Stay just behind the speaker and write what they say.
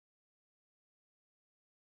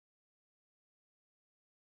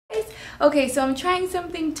Okay, so I'm trying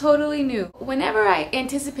something totally new. Whenever I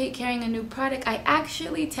anticipate carrying a new product, I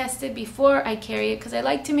actually test it before I carry it because I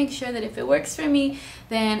like to make sure that if it works for me,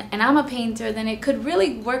 then, and I'm a painter, then it could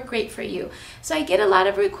really work great for you. So I get a lot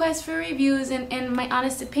of requests for reviews and my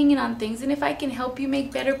honest opinion on things, and if I can help you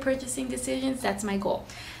make better purchasing decisions, that's my goal.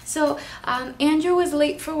 So Andrew was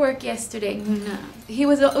late for work yesterday. No, he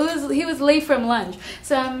was late from lunch.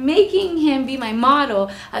 So I'm making him be my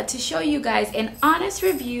model to show you guys an honest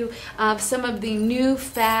review of some of the new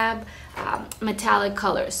Fab metallic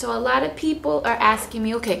colors. So a lot of people are asking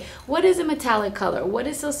me, okay, what is a metallic color? What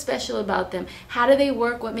is so special about them? How do they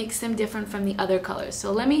work? What makes them different from the other colors?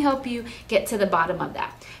 So let me help you get to the bottom of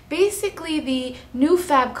that. Basically, the new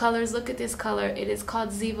Fab colors, look at this color. It is called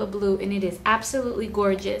Ziva Blue, and it is absolutely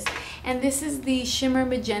gorgeous. And this is the shimmer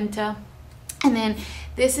magenta, and then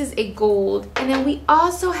this is a gold, and then we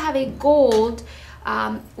also have a gold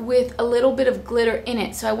with a little bit of glitter in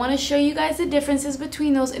it. So I want to show you guys the differences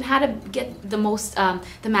between those and how to get the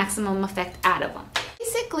maximum effect out of them.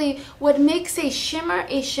 Basically, what makes a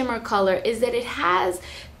shimmer color is that it has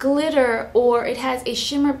glitter, or it has a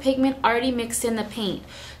shimmer pigment already mixed in the paint.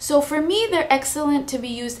 So for me, they're excellent to be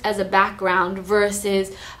used as a background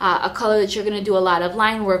versus a color that you're going to do a lot of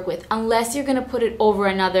line work with, unless you're going to put it over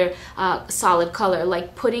another solid color.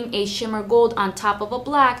 Like putting a shimmer gold on top of a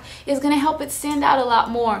black is going to help it stand out a lot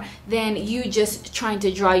more than you just trying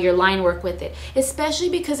to draw your line work with it, especially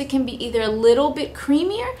because it can be either a little bit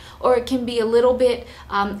creamier or it can be a little bit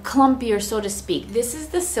clumpier, so to speak. This is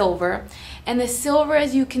the silver, and the silver,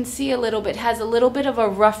 as you can see a little bit, has a little bit of a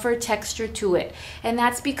rougher texture to it, and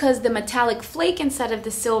that's because the metallic flake inside of the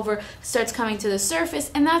silver starts coming to the surface,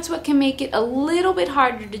 and that's what can make it a little bit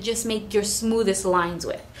harder to just make your smoothest lines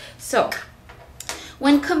with. So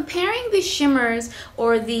when comparing the shimmers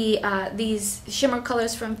or these shimmer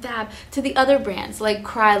colors from Fab to the other brands like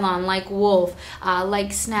Krylon, like Wolf, like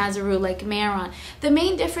Snazaroo, like Maron, the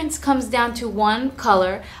main difference comes down to one,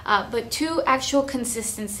 color, but two, actual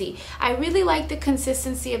consistency. I really like the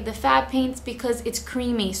consistency of the Fab paints because it's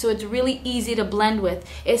creamy, so it's really easy to blend with,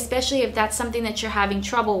 especially if that's something that you're having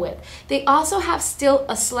trouble with. They also have still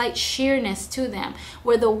a slight sheerness to them,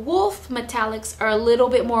 where the Wolf metallics are a little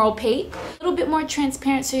bit more opaque, a little bit more transparent,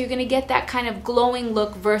 so you're going to get that kind of glowing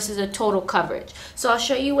look versus a total coverage. So I'll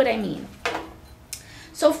show you what I mean.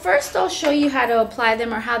 So first I'll show you how to apply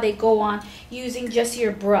them, or how they go on, using just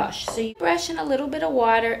your brush. So you brush in a little bit of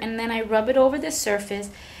water, and then I rub it over the surface,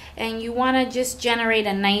 and you want to just generate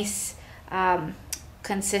a nice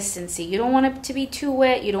consistency. You don't want it to be too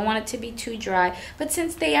wet, you don't want it to be too dry, but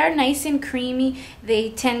since they are nice and creamy,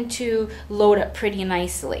 they tend to load up pretty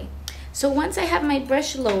nicely. So once I have my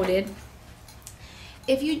brush loaded,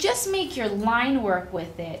 if you just make your line work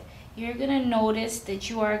with it, you're going to notice that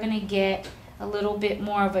you are going to get a little bit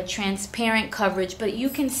more of a transparent coverage, but you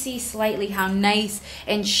can see slightly how nice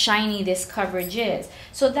and shiny this coverage is.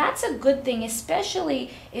 So that's a good thing,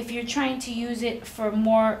 especially if you're trying to use it for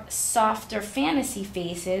more softer fantasy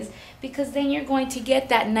faces, because then you're going to get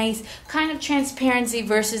that nice kind of transparency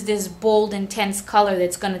versus this bold, intense color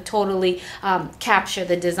that's going to totally capture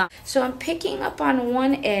the design. So I'm picking up on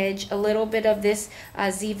one edge a little bit of this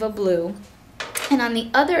Ziva Blue, and on the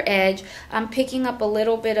other edge, I'm picking up a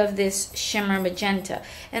little bit of this shimmer magenta.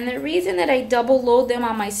 And the reason that I double load them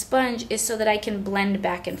on my sponge is so that I can blend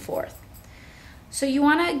back and forth. So you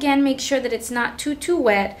want to, again, make sure that it's not too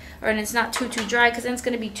wet, or it's not too dry, because then it's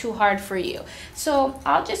going to be too hard for you. So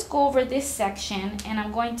I'll just go over this section, and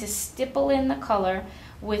I'm going to stipple in the color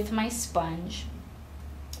with my sponge.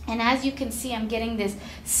 And as you can see, I'm getting this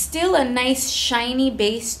still a nice shiny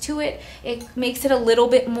base to it. It makes it a little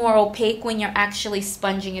bit more opaque when you're actually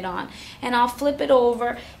sponging it on. And I'll flip it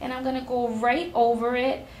over, and I'm going to go right over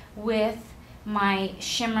it with my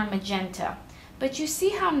shimmer magenta. But you see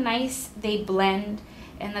how nice they blend,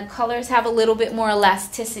 and the colors have a little bit more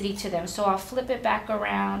elasticity to them. So I'll flip it back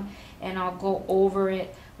around, and I'll go over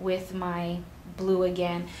it with my blue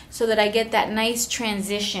again, so that I get that nice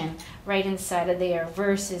transition right inside of there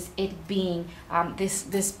versus it being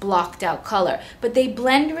this blocked out color. But they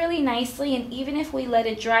blend really nicely, and even if we let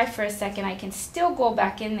it dry for a second, I can still go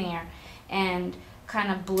back in there and kind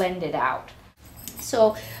of blend it out.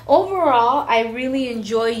 So overall, I really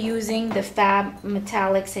enjoy using the Fab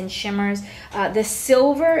metallics and shimmers. The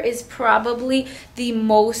silver is probably the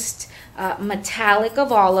most metallic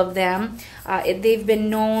of all of them. They've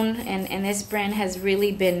been known, and this brand has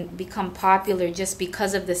really become popular just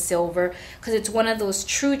because of the silver, because it's one of those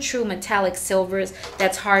true metallic silvers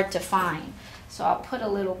that's hard to find. So I'll put a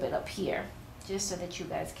little bit up here just so that you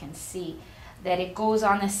guys can see that it goes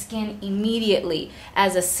on the skin immediately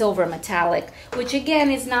as a silver metallic, which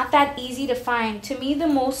again is not that easy to find. To me, the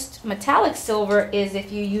most metallic silver is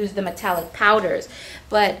if you use the metallic powders,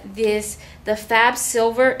 but the Fab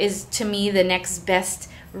silver is to me the next best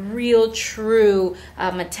real true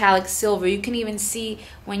metallic silver. You can even see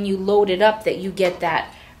when you load it up that you get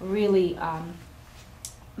that really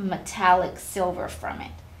metallic silver from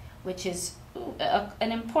it, which is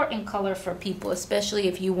an important color for people, especially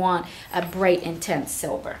if you want a bright, intense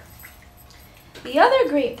silver. The other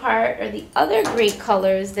great part, or the other great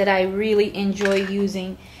colors that I really enjoy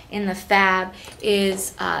using in the Fab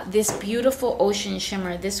is this beautiful ocean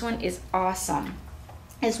shimmer. This one is awesome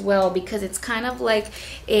as well because it's kind of like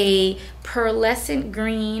a pearlescent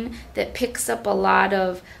green that picks up a lot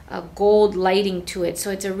of gold lighting to it.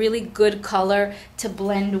 So it's a really good color to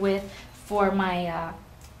blend with for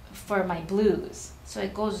my blues. So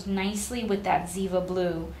it goes nicely with that Ziva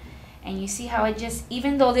blue. And you see how it just,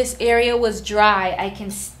 even though this area was dry, I can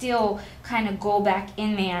still kind of go back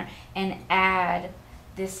in there and add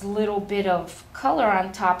this little bit of color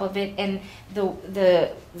on top of it, and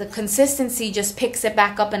the consistency just picks it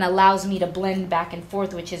back up and allows me to blend back and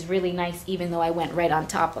forth, which is really nice even though I went right on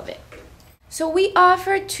top of it. So we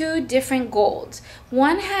offer two different golds.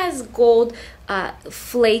 One has gold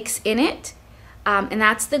flakes in it, and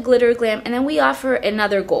that's the Glitter Glam, and then we offer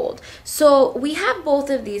another gold. So we have both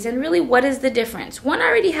of these, and really what is the difference? One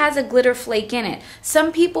already has a glitter flake in it.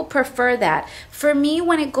 Some people prefer that. For me,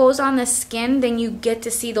 when it goes on the skin, then you get to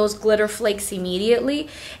see those glitter flakes immediately.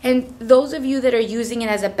 And those of you that are using it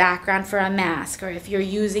as a background for a mask, or if you're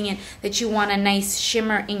using it that you want a nice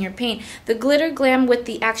shimmer in your paint, the Glitter Glam with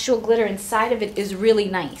the actual glitter inside of it is really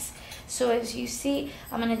nice. So as you see,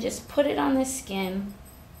 I'm going to just put it on the skin.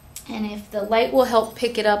 And if the light will help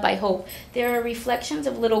pick it up, I hope, there are reflections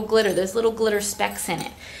of little glitter. There's little glitter specks in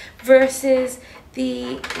it. Versus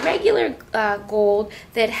the regular gold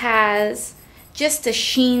that has just a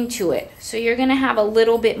sheen to it. So you're going to have a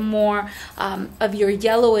little bit more of your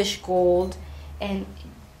yellowish gold, and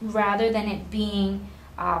rather than it being,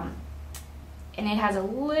 and it has a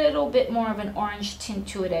little bit more of an orange tint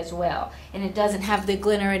to it as well. And it doesn't have the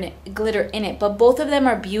glitter in it. But both of them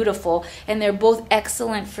are beautiful, and they're both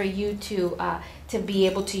excellent for you to be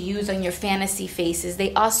able to use on your fantasy faces.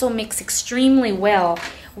 They also mix extremely well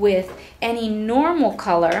with any normal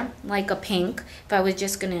color, like a pink. If I was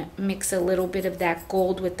just going to mix a little bit of that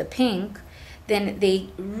gold with the pink, then they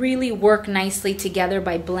really work nicely together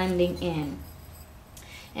by blending in.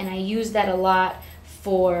 And I use that a lot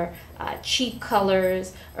for cheek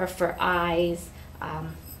colors or for eyes,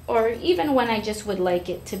 or even when I just would like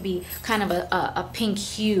it to be kind of a pink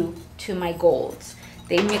hue to my golds.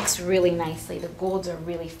 They mix really nicely. The golds are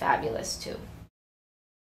really fabulous too.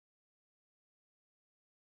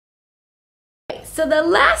 So the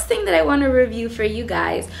last thing that I want to review for you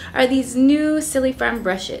guys are these new Silly Farm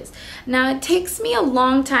brushes. Now it takes me a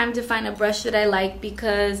long time to find a brush that I like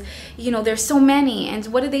because, you know, there's so many, and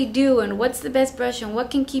what do they do, and what's the best brush, and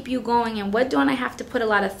what can keep you going, and what don't I have to put a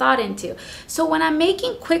lot of thought into. So when I'm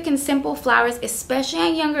making quick and simple flowers, especially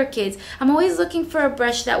on younger kids, I'm always looking for a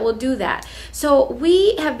brush that will do that. So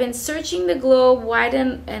we have been searching the globe wide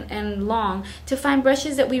and long to find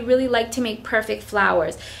brushes that we really like to make perfect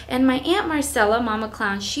flowers. And my Aunt Marcella, Mama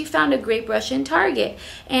Clown, she found a great brush in Target,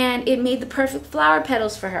 and it made the perfect flower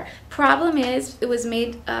petals for her. Problem is, it was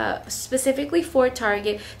made specifically for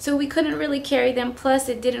Target, so we couldn't really carry them, plus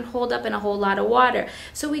it didn't hold up in a whole lot of water.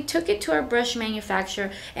 So we took it to our brush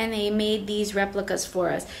manufacturer, and they made these replicas for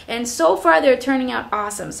us. And so far, they're turning out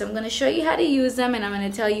awesome. So I'm going to show you how to use them, and I'm going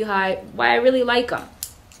to tell you why I really like them.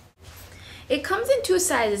 It comes in two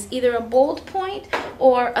sizes, either a bold point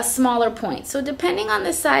or a smaller point. So depending on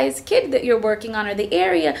the size kid that you're working on or the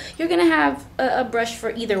area, you're going to have a brush for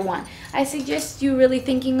either one. I suggest you really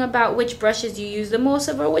thinking about which brushes you use the most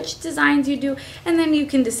of or which designs you do, and then you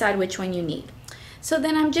can decide which one you need. So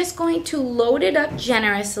then I'm just going to load it up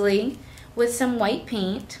generously with some white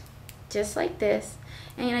paint, just like this.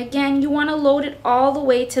 And again, you want to load it all the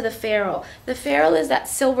way to the ferrule. The ferrule is that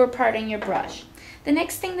silver part in your brush. The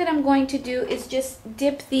next thing that I'm going to do is just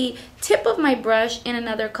dip the tip of my brush in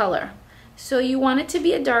another color. So you want it to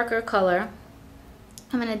be a darker color.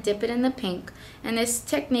 I'm going to dip it in the pink. And this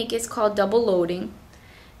technique is called double loading.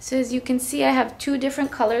 So as you can see, I have two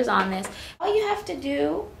different colors on this. All you have to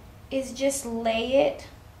do is just lay it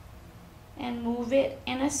and move it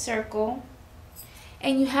in a circle.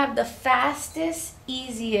 And you have the fastest,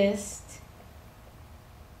 easiest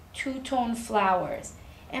two-tone flowers.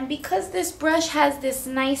 And because this brush has this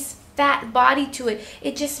nice fat body to it,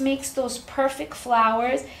 it just makes those perfect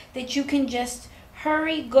flowers that you can just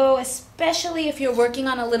hurry, go, especially if you're working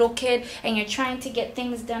on a little kid and you're trying to get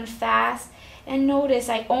things done fast. And notice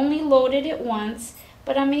I only loaded it once,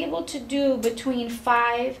 but I'm able to do between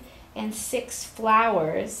 5 and 6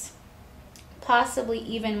 flowers, possibly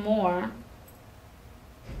even more,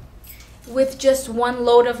 with just one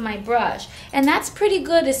load of my brush. And that's pretty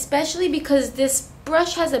good, especially because this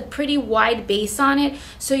brush has a pretty wide base on it,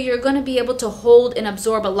 so you're going to be able to hold and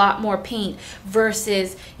absorb a lot more paint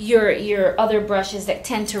versus your other brushes that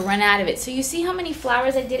tend to run out of it. So you see how many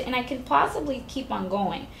flowers I did, and I can possibly keep on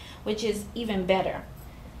going, which is even better.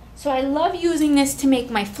 So I love using this to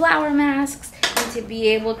make my flower masks and to be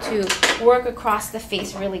able to work across the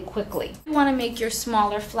face really quickly. If you want to make your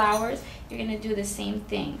smaller flowers, you're going to do the same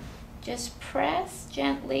thing. Just press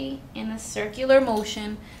gently in a circular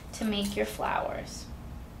motion to make your flowers.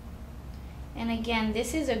 And again,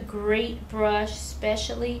 this is a great brush,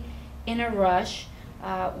 especially in a rush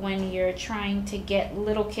when you're trying to get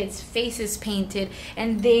little kids' faces painted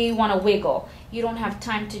and they want to wiggle. You don't have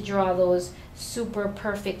time to draw those super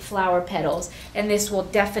perfect flower petals, and this will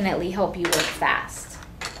definitely help you work fast.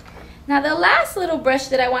 Now the last little brush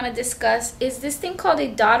that I want to discuss is this thing called a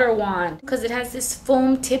daughter wand, because it has this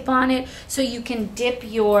foam tip on it, so you can dip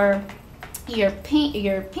your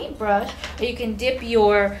paintbrush, or you can dip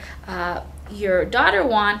your daughter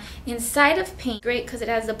wand inside of paint. Great, because it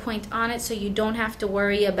has the point on it, so you don't have to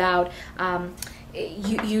worry about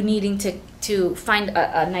you needing to find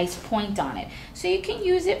a nice point on it. So you can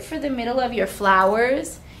use it for the middle of your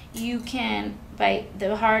flowers. You can,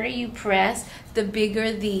 the harder you press, the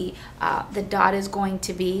bigger the dot is going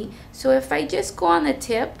to be. So if I just go on the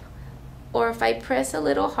tip, or if I press a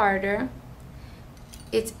little harder,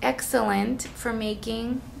 it's excellent for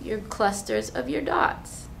making your clusters of your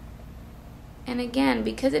dots. And again,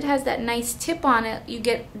 because it has that nice tip on it, you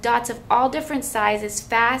get dots of all different sizes,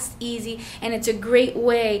 fast, easy, and it's a great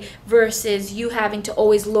way versus you having to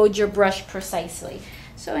always load your brush precisely.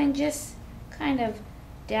 So in just kind of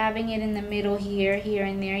dabbing it in the middle here, here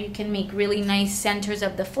and there, you can make really nice centers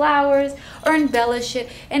of the flowers or embellish it.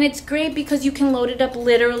 And it's great because you can load it up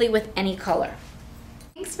literally with any color.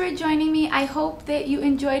 Thanks for joining me. I hope that you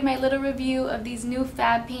enjoyed my little review of these new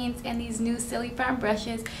fab paints and these new Silly Farm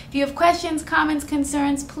brushes. If you have questions, comments,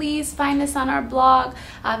 concerns, please find us on our blog,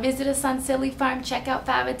 visit us on Silly Farm, check out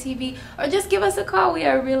Faba TV, or just give us a call. We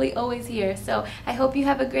are really always here. So I hope you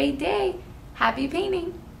have a great day. Happy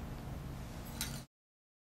painting!